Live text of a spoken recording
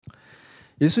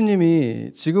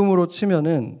예수님이 지금으로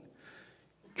치면은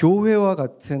교회와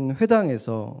같은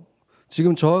회당에서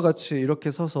지금 저와 같이 이렇게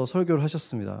서서 설교를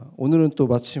하셨습니다. 오늘은 또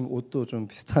마침 옷도 좀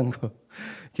비슷한 거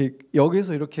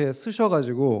여기서 이렇게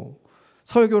쓰셔가지고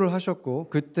설교를 하셨고,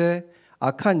 그때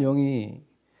악한 영이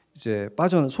이제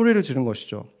빠져 소리를 지른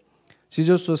것이죠.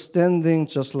 Jesus was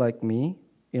standing just like me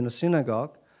in a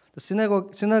synagogue. The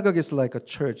synagogue is like a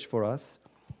church for us.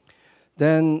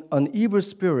 Then an evil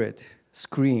spirit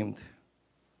screamed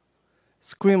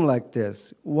like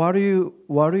this. What do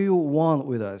you want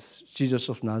with us, Jesus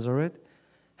of Nazareth?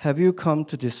 Have you come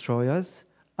to destroy us?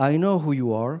 I know who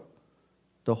you are,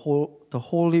 the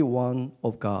Holy One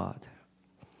of God.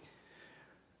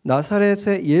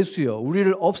 나사렛의 예수여,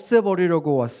 우리를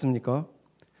없애버리려고 왔습니까?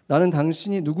 나는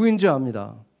당신이 누구인지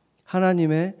압니다.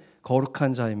 하나님의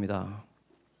거룩한 자입니다.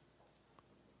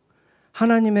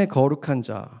 하나님의 거룩한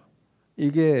자,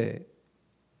 이게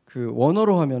그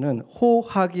원어로 하면은 ho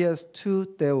hagias tou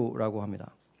theou라고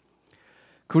합니다.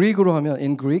 그리그로 하면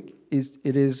in Greek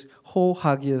it is ho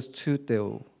hagias tou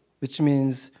theou, which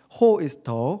means ho is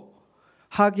the,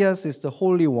 hagias is the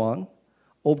holy one,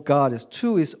 of God is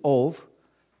tou is of,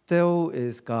 theou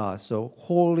is God. So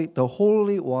holy, the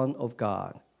holy one of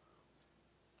God.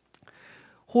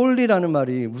 holy라는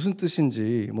말이 무슨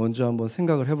뜻인지 먼저 한번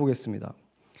생각을 해보겠습니다.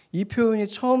 이 표현이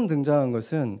처음 등장한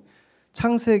것은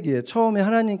창세기에 처음에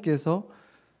하나님께서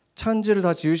천지를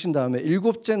다 지으신 다음에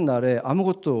일곱째 날에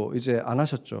아무것도 이제 안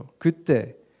하셨죠.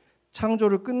 그때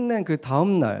창조를 끝낸 그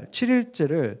다음 날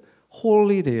 7일째를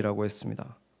Holy Day라고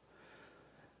했습니다.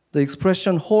 The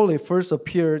expression holy first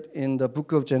appeared in the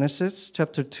book of Genesis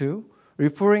chapter 2,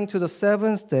 referring to the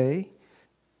seventh day,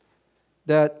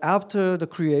 that after the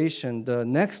creation, the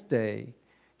next day,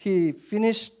 he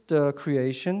finished the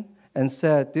creation and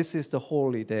said, this is the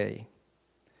holy day.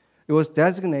 It was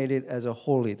designated as a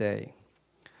holy day.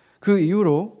 그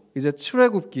이후로 이제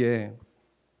출애굽기에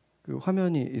그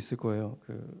화면이 있을 거예요.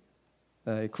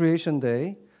 Creation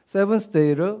Day, Seventh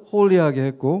Day를 홀리하게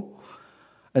했고,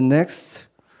 and next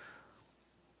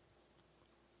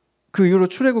그 이후로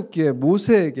출애굽기에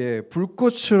모세에게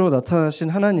불꽃으로 나타나신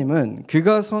하나님은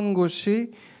그가 선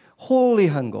곳이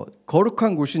홀리한 곳,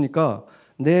 거룩한 곳이니까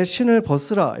내 신을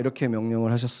벗으라 이렇게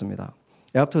명령을 하셨습니다.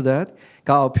 After that,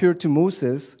 God appeared to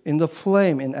Moses in the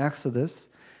flame in Exodus,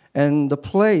 and the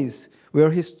place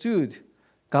where he stood,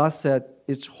 God said,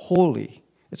 it's holy.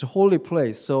 It's a holy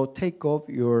place, so take off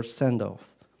your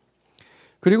sandals.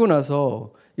 그리고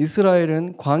나서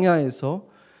이스라엘은 광야에서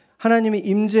하나님이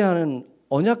임재하는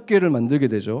언약궤를 만들게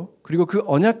되죠. 그리고 그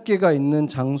언약궤가 있는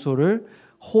장소를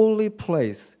holy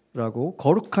place라고,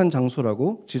 거룩한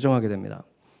장소라고 지정하게 됩니다.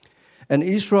 And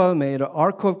Israel made an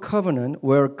Ark of Covenant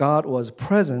where God was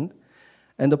present,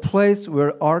 and the place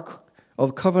where Ark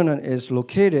of Covenant is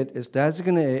located is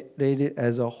designated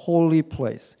as a holy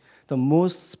place, the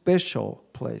most special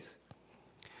place.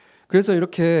 그래서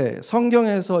이렇게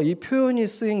성경에서 이 표현이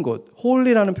쓰인 곳,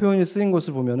 holy라는 표현이 쓰인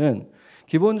곳을 보면은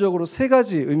기본적으로 세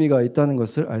가지 의미가 있다는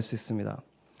것을 알 수 있습니다.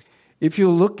 If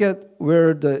you look at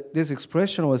where this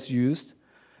expression was used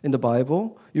in the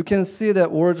Bible, you can see that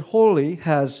word holy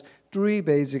has three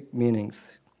basic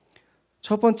meanings.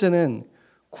 첫 번째는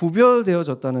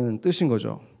구별되어졌다는 뜻인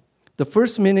거죠. The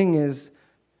first meaning is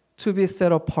to be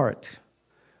set apart.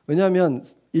 왜냐하면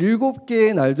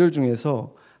 7개의 날들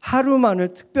중에서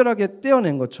하루만을 특별하게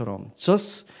떼어낸 것처럼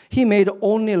just he made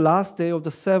only last day of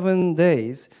the 7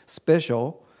 days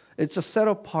special. It's a set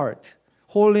apart.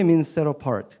 Holy means set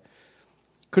apart.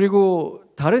 그리고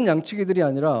다른 양치기들이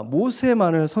아니라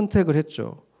모세만을 선택을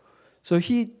했죠. So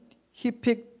he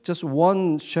picked just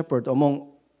one shepherd among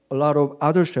a lot of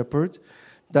other shepherds.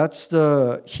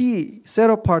 He set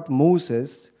apart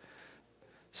Moses.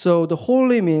 So the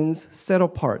holy means set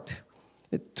apart.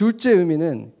 둘째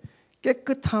의미는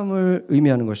깨끗함을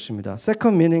의미하는 것입니다.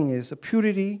 Second meaning is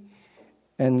purity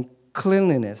and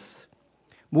cleanliness.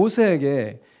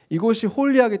 모세에게 이곳이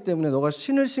홀리하기 때문에 너가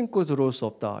신을 신고 들어올 수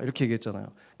없다 이렇게 얘기했잖아요.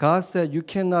 God said you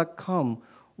cannot come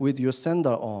with your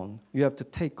sandal on. You have to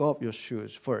take off your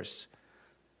shoes first.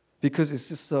 Because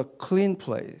this is a clean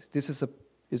place.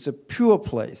 It's a pure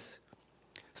place.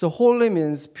 So holy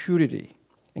means purity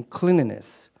and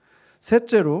cleanliness.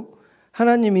 셋째로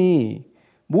하나님이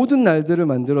모든 날들을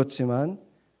만들었지만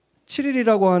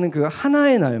 7일이라고 하는 그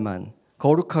하나의 날만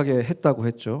거룩하게 했다고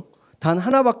했죠. 단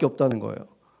하나밖에 없다는 거예요.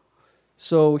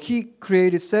 So he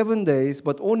created 7 days,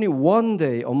 but only one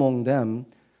day among them,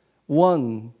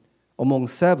 one among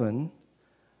 7,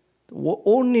 the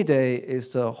only day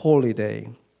is the holy day.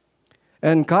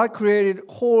 And God created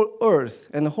whole earth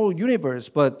and the whole universe,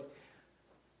 but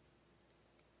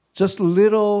just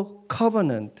little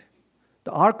covenant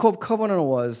The Ark of Covenant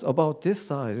was about this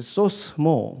size, it's so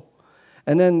small.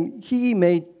 And then he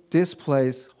made this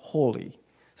place holy.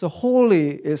 So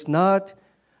holy is not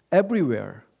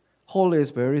everywhere. Holy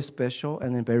is very special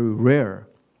and very rare.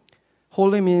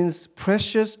 Holy means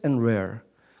precious and rare.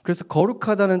 그래서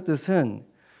거룩하다는 뜻은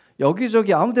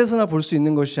여기저기 아무 데서나 볼 수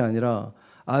있는 것이 아니라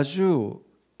아주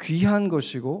귀한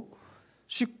것이고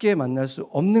쉽게 만날 수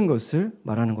없는 것을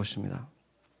말하는 것입니다.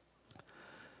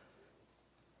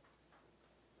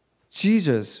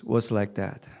 Jesus was like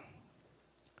that.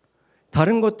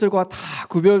 다른 것들과 다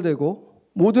구별되고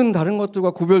모든 다른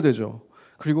것들과 구별되죠.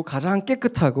 그리고 가장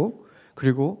깨끗하고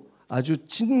그리고 아주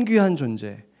진귀한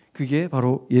존재. 그게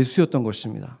바로 예수였던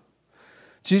것입니다.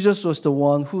 Jesus was the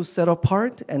one who set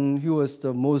apart and he was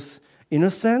the most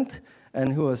innocent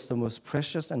and he was the most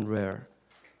precious and rare.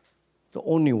 The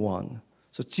only one.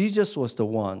 So Jesus was the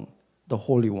one, the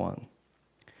holy one.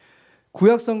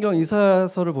 구약 성경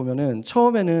이사야서를 보면은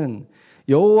처음에는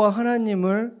여호와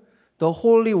하나님을 The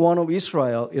Holy One of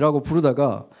Israel이라고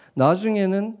부르다가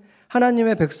나중에는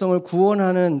하나님의 백성을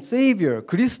구원하는 Savior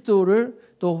그리스도를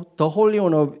또 The Holy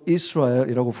One of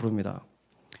Israel이라고 부릅니다.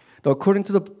 According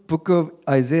to the book of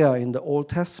Isaiah in the Old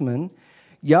Testament,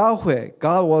 Yahweh,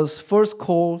 God was first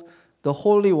called the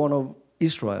Holy One of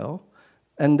Israel,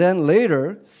 and then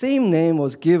later, same name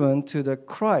was given to the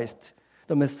Christ,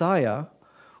 the Messiah,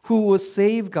 who would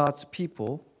save God's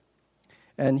people,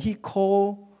 and he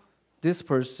called this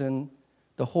person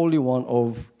the Holy One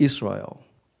of Israel.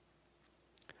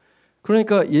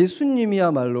 그러니까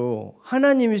예수님이야말로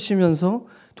하나님이시면서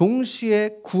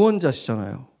동시에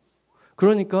구원자시잖아요.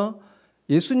 그러니까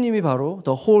예수님이 바로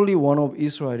the Holy One of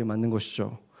Israel이 맞는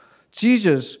것이죠.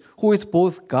 Jesus, who is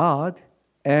both God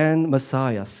and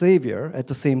Messiah, Savior at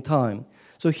the same time.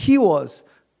 So he was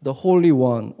the Holy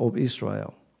One of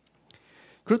Israel.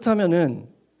 그렇다면은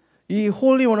이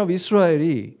Holy One of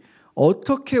Israel이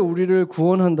어떻게 우리를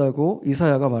구원한다고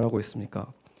이사야가 말하고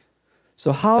있습니까?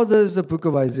 So how does the book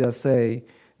of Isaiah say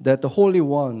that the Holy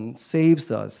One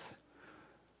saves us?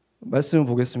 말씀을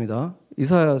보겠습니다.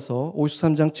 이사야서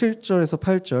 53장 7절에서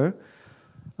 8절.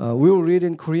 We will read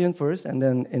in Korean first and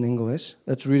then in English.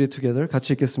 Let's read it together.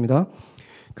 같이 읽겠습니다.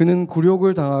 그는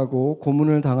굴욕을 당하고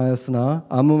고문을 당하였으나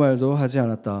아무 말도 하지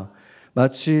않았다.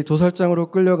 마치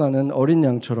도살장으로 끌려가는 어린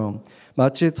양처럼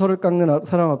마치 털을 깎는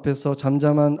사람 앞에서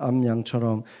잠잠한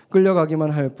암양처럼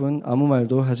끌려가기만 할 뿐 아무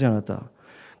말도 하지 않았다.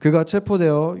 그가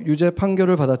체포되어 유죄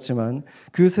판결을 받았지만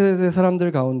그 세대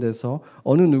사람들 가운데서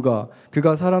어느 누가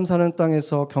그가 사람 사는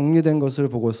땅에서 격리된 것을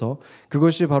보고서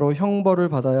그것이 바로 형벌을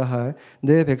받아야 할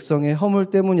내 백성의 허물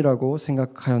때문이라고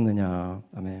생각하였느냐.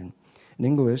 아멘. In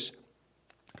English,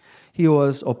 he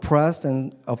was oppressed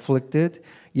and afflicted,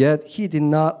 yet he did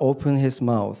not open his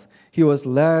mouth. He was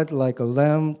led like a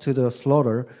lamb to the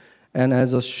slaughter, and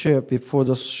as a sheep before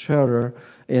the shearer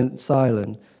in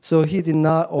silence. So he did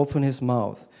not open his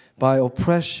mouth. By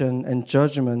oppression and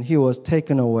judgment he was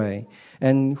taken away.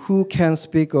 And who can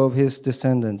speak of his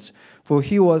descendants? For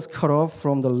he was cut off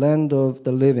from the land of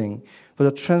the living. For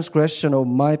the transgression of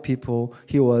my people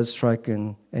he was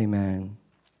stricken. Amen.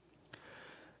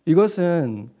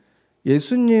 이것은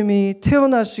예수님이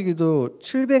태어나시기도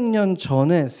 700년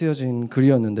전에 쓰여진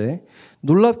글이었는데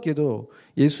놀랍게도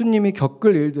예수님이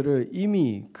겪을 일들을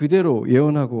이미 그대로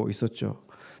예언하고 있었죠.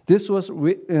 This was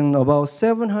written about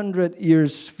 700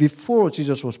 years before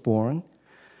Jesus was born,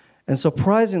 and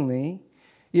surprisingly,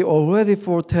 it already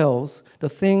foretells the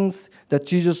things that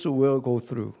Jesus will go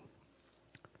through.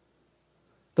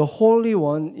 The Holy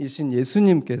One이신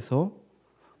예수님께서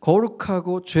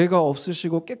거룩하고 죄가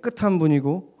없으시고 깨끗한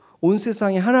분이고 온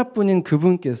세상에 하나뿐인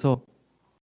그분께서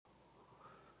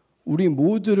우리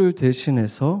모두를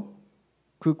대신해서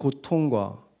그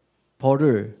고통과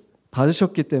벌을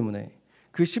받으셨기 때문에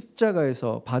그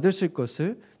십자가에서 받으실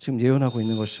것을 지금 예언하고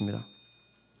있는 것입니다.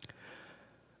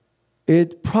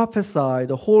 It prophesied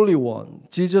the Holy One,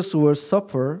 Jesus will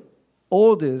suffer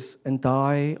all this and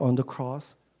die on the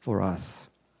cross for us.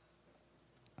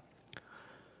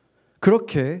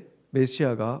 그렇게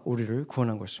메시아가 우리를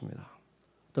구원한 것입니다.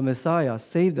 The Messiah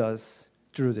saved us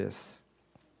through this.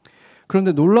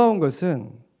 그런데 놀라운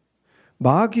것은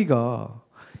마귀가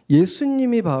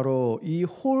예수님이 바로 이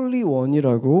홀리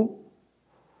원이라고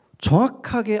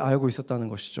정확하게 알고 있었다는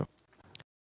것이죠.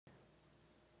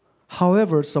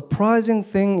 However, surprising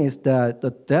thing is that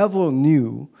the devil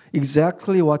knew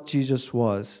exactly what Jesus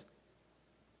was,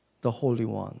 the Holy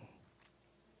One.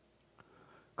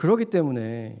 그렇기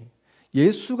때문에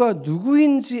예수가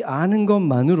누구인지 아는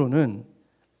것만으로는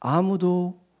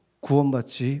아무도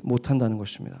구원받지 못한다는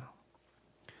것입니다.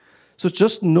 So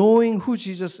just knowing who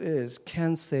Jesus is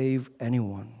can save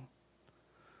anyone.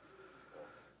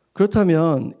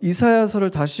 그렇다면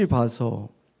이사야서를 다시 봐서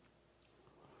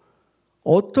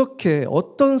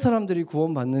어떤 사람들이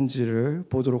구원받는지를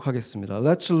보도록 하겠습니다.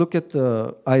 Let's look at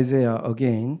the Isaiah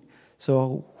again.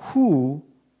 So who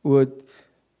would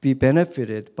be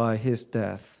benefited by his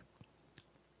death?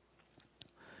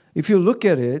 If you look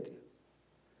at it,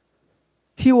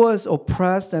 he was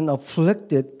oppressed and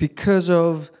afflicted because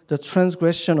of the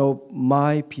transgression of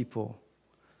my people.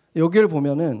 여기를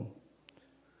보면은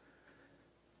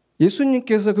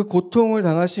예수님께서 그 고통을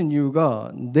당하신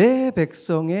이유가 내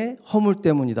백성의 허물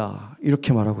때문이다.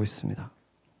 이렇게 말하고 있습니다.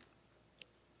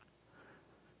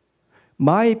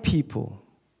 My people.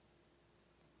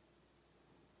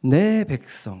 내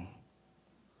백성.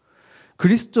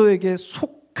 그리스도에게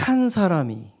속한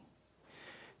사람이,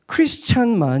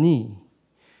 크리스찬만이,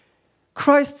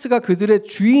 크라이스트가 그들의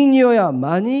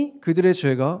주인이어야만이 그들의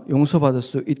죄가 용서받을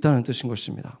수 있다는 뜻인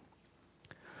것입니다.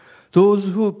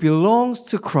 Those who belongs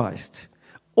to Christ,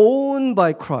 owned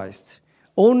by Christ,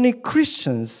 only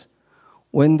Christians,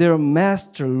 when their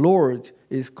master, Lord,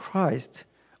 is Christ,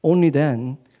 only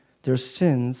then their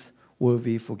sins will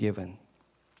be forgiven.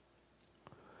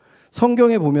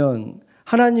 성경에 보면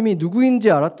하나님이 누구인지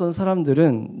알았던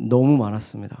사람들은 너무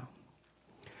많았습니다.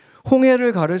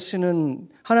 홍해를 가르시는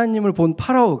하나님을 본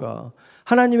파라오가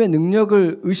하나님의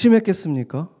능력을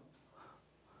의심했겠습니까?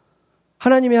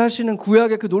 하나님이 하시는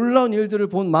구약의 그 놀라운 일들을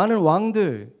본 많은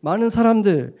왕들, 많은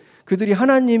사람들, 그들이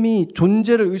하나님이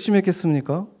존재를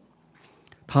의심했겠습니까?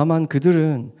 다만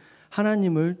그들은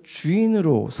하나님을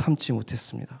주인으로 삼지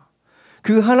못했습니다.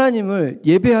 그 하나님을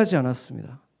예배하지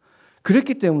않았습니다.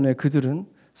 그랬기 때문에 그들은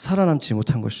살아남지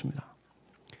못한 것입니다.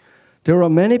 There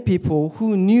are many people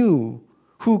who knew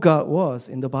who God was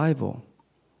in the Bible.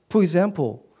 For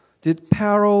example, did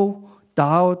Pharaoh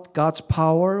doubt God's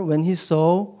power when he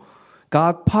saw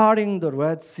God parting the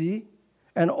Red Sea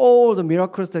and all the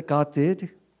miracles that God did?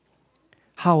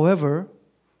 However,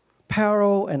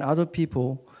 Pharaoh and other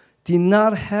people did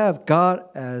not have God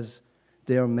as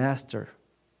their master.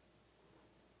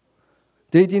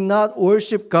 They did not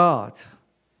worship God,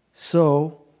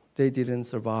 so they didn't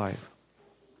survive.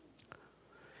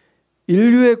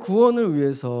 인류의 구원을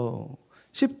위해서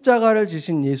십자가를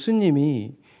지신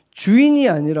예수님이 주인이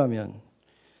아니라면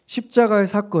십자가의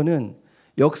사건은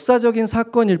역사적인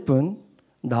사건일 뿐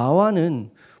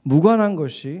나와는 무관한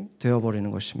것이 되어버리는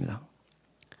것입니다.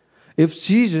 If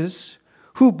Jesus,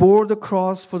 who bore the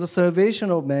cross for the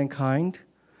salvation of mankind,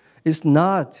 is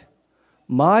not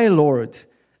my Lord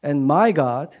and my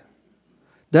God,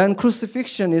 then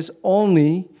crucifixion is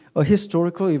only a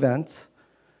historical event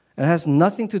and has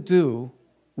nothing to do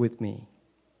with me.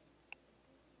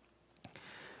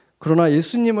 그러나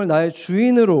예수님을 나의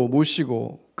주인으로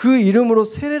모시고 그 이름으로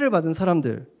세례를 받은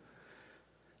사람들,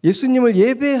 예수님을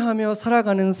예배하며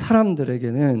살아가는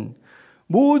사람들에게는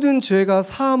모든 죄가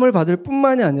사함을 받을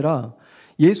뿐만이 아니라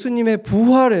예수님의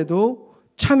부활에도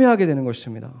참여하게 되는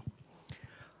것입니다.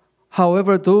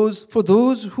 However, for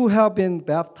those who have been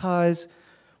baptized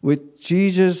with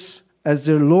Jesus as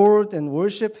their Lord and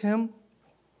worship Him,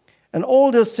 and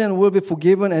all their sin will be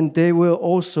forgiven, and they will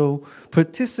also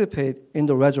participate in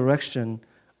the resurrection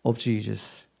of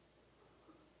Jesus.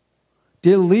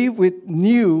 They live with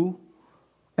new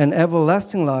and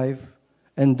everlasting life,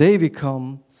 and they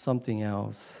become something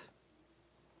else.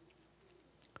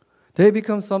 They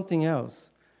become something else.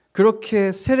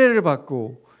 그렇게 세례를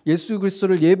받고 예수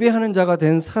그리스도를 예배하는 자가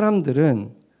된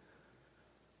사람들은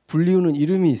불리우는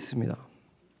이름이 있습니다.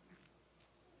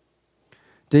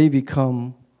 They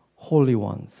become holy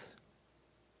ones.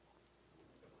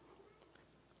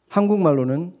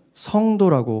 한국말로는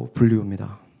성도라고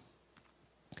불리웁니다.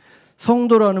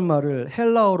 성도라는 말을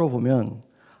헬라어로 보면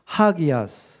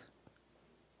하기아스,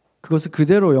 그것을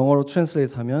그대로 영어로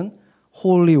트랜스레이트 하면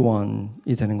holy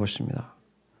one이 되는 것입니다.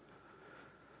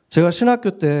 제가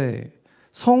신학교 때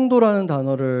성도라는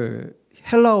단어를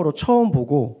헬라어로 처음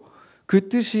보고 그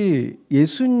뜻이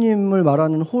예수님을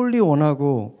말하는 홀리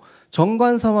원하고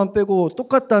정관사만 빼고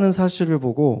똑같다는 사실을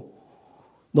보고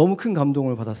너무 큰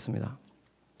감동을 받았습니다.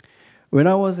 When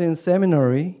I was in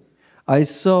seminary, I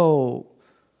saw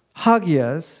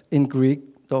Hagias in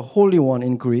Greek, the Holy One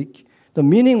in Greek. The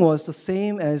meaning was the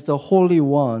same as the Holy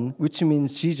One, which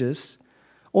means Jesus.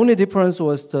 Only difference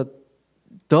was the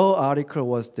article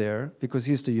was there because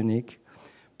he's the unique.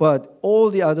 But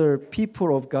all the other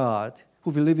people of God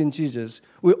who believe in Jesus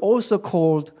were also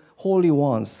called holy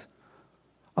ones.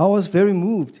 I was very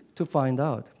moved to find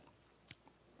out.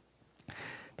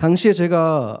 당시에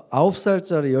제가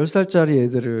 9살짜리, 10살짜리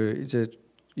애들을 이제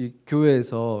이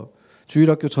교회에서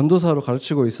주일학교 전도사로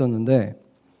가르치고 있었는데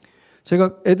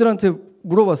제가 애들한테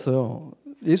물어봤어요.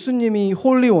 예수님이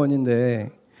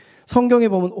홀리원인데 성경에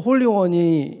보면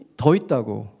홀리원이 더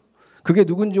있다고. 그게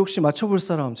누군지 혹시 맞춰볼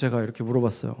사람? 제가 이렇게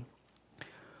물어봤어요.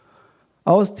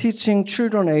 I was teaching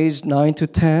children aged 9 to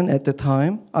 10 at the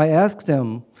time. I asked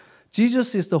them,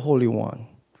 Jesus is the Holy One.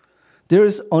 There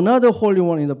is another Holy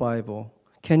One in the Bible.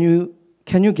 Can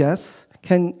you guess?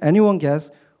 Can anyone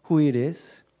guess who it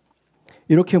is?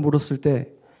 이렇게 물었을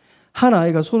때 한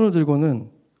아이가 손을 들고는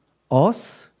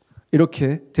us?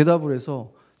 이렇게 대답을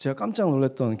해서 제가 깜짝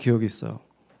놀랐던 기억이 있어요.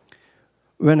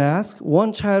 When asked,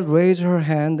 one child raised her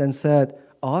hand and said,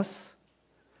 us?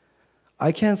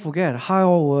 I can't forget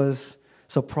how I was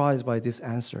surprised by this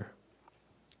answer.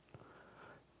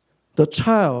 The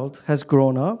child has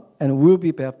grown up and will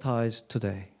be baptized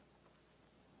today.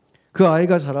 그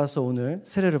아이가 자라서 오늘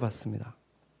세례를 받습니다.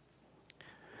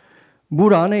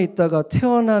 물 안에 있다가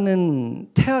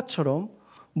태어나는 태아처럼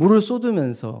물을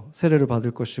쏟으면서 세례를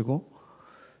받을 것이고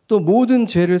또 모든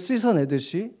죄를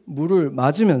씻어내듯이 물을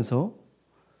맞으면서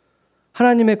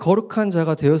하나님의 거룩한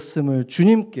자가 되었음을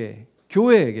주님께,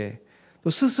 교회에게, 또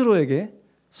스스로에게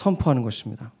선포하는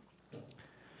것입니다.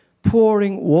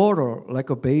 Pouring water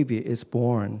like a baby is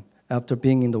born after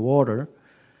being in the water,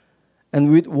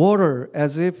 and with water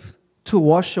as if to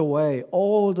wash away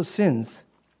all the sins,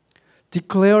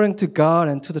 declaring to God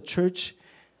and to the church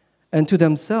and to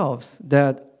themselves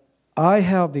that I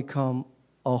have become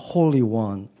a holy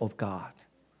one of God.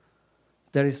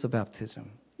 That is the baptism.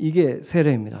 이게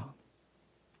세례입니다.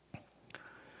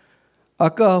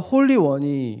 아까 홀리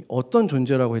원이 어떤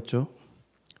존재라고 했죠?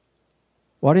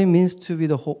 What it means to be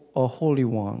a holy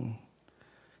one.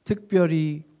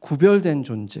 특별히 구별된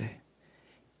존재,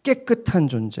 깨끗한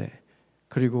존재,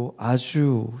 그리고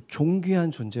아주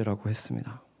존귀한 존재라고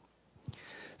했습니다.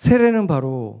 세례는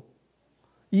바로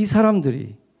이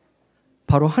사람들이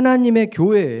바로 하나님의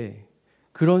교회에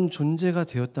그런 존재가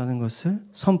되었다는 것을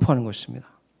선포하는 것입니다.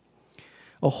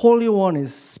 A holy one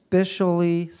is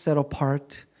specially set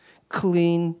apart,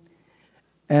 clean,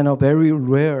 and a very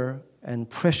rare and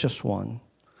precious one.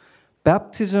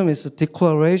 Baptism is a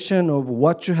declaration of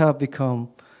what you have become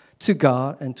to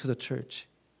God and to the church.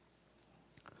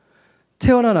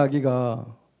 태어난 아기가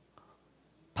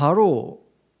바로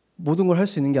모든 걸 할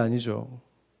수 있는 게 아니죠.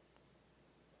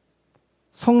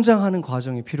 성장하는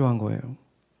과정이 필요한 거예요.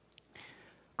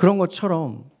 그런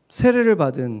것처럼 세례를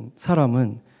받은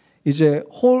사람은 이제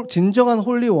진정한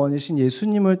홀리원이신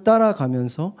예수님을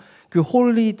따라가면서 그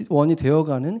홀리원이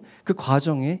되어가는 그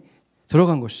과정에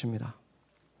들어간 것입니다.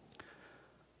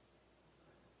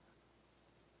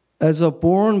 As a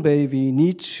born baby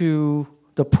needs to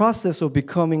the process of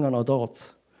becoming an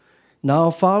adult.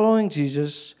 Now following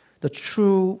Jesus, the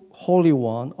true Holy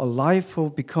One, a life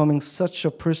of becoming such a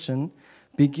person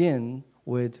begin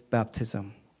with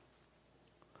baptism.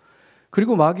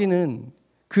 그리고 마귀는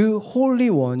그 홀리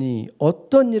원이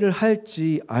어떤 일을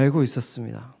할지 알고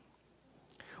있었습니다.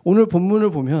 오늘 본문을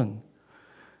보면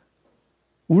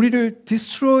우리를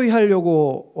디스트로이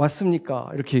하려고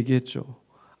왔습니까? 이렇게 얘기했죠.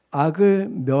 악을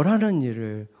멸하는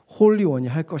일을 홀리 원이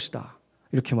할 것이다.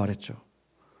 이렇게 말했죠.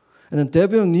 And the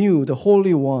devil knew the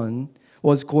Holy One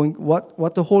was going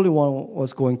what the Holy One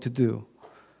was going to do.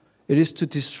 It is to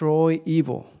destroy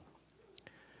evil.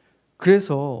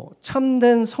 그래서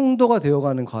참된 성도가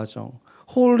되어가는 과정,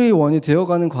 홀리 원이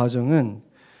되어가는 과정은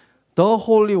The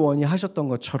Holy One이 하셨던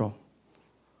것처럼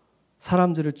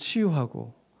사람들을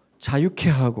치유하고 자유케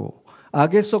하고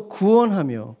악에서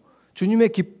구원하며 주님의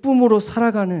기쁨으로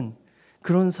살아가는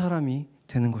그런 사람이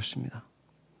되는 것입니다.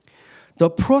 The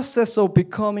process of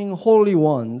becoming holy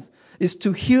ones is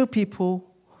to heal people,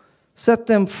 set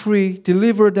them free,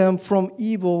 deliver them from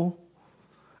evil,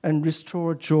 and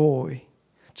restore joy,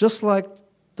 just like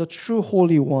the true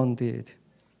Holy One did.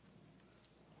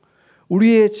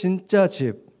 우리의 진짜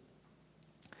집,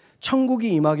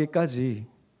 천국이 임하기까지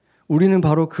우리는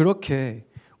바로 그렇게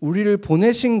우리를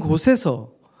보내신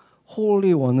곳에서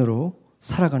Holy One으로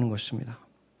살아가는 것입니다.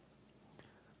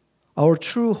 Our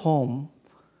true home,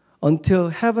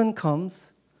 until heaven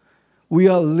comes, we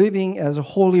are living as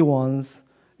holy ones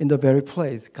in the very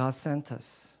place God sent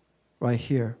us, right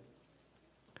here.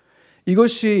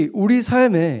 이것이 우리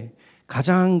삶의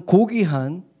가장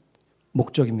고귀한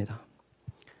목적입니다.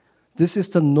 This is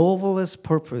the noblest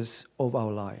purpose of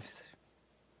our lives.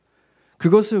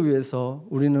 그것을 위해서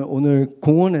우리는 오늘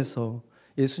공원에서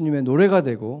예수님의 노래가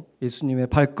되고 예수님의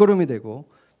발걸음이 되고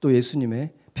또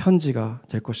예수님의 편지가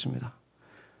될 것입니다.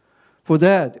 For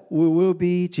that we will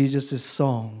be Jesus'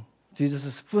 song,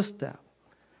 Jesus' footstep,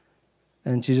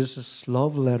 and Jesus'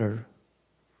 love letter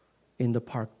in the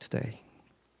park today.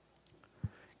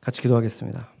 같이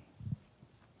기도하겠습니다.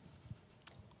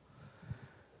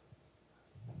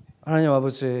 하나님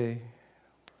아버지,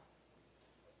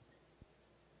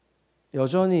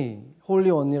 여전히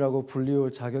홀리원이라고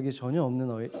불리울 자격이 전혀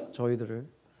없는 저희들을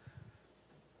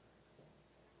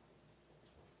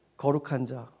거룩한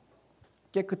자,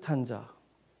 깨끗한 자,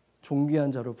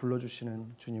 존귀한 자로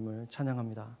불러주시는 주님을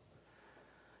찬양합니다.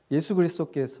 예수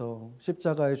그리스도께서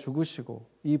십자가에 죽으시고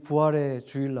이 부활의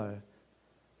주일날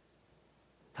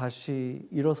다시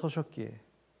일어서셨기에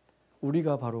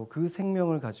우리가 바로 그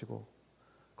생명을 가지고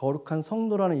거룩한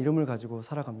성도라는 이름을 가지고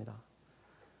살아갑니다.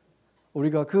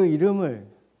 우리가 그 이름을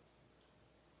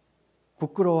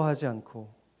부끄러워하지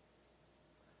않고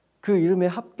그 이름에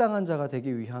합당한 자가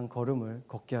되기 위한 걸음을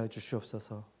걷게 해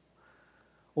주시옵소서.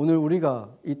 오늘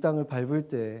우리가 이 땅을 밟을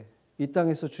때, 이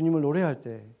땅에서 주님을 노래할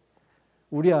때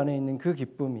우리 안에 있는 그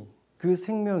기쁨이, 그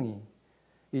생명이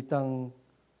이 땅에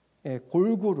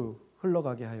골고루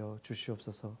흘러가게 하여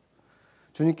주시옵소서.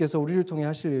 주님께서 우리를 통해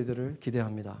하실 일들을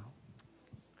기대합니다.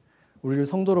 우리를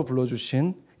성도로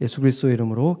불러주신 예수 그리스도의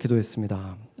이름으로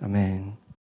기도했습니다. 아멘.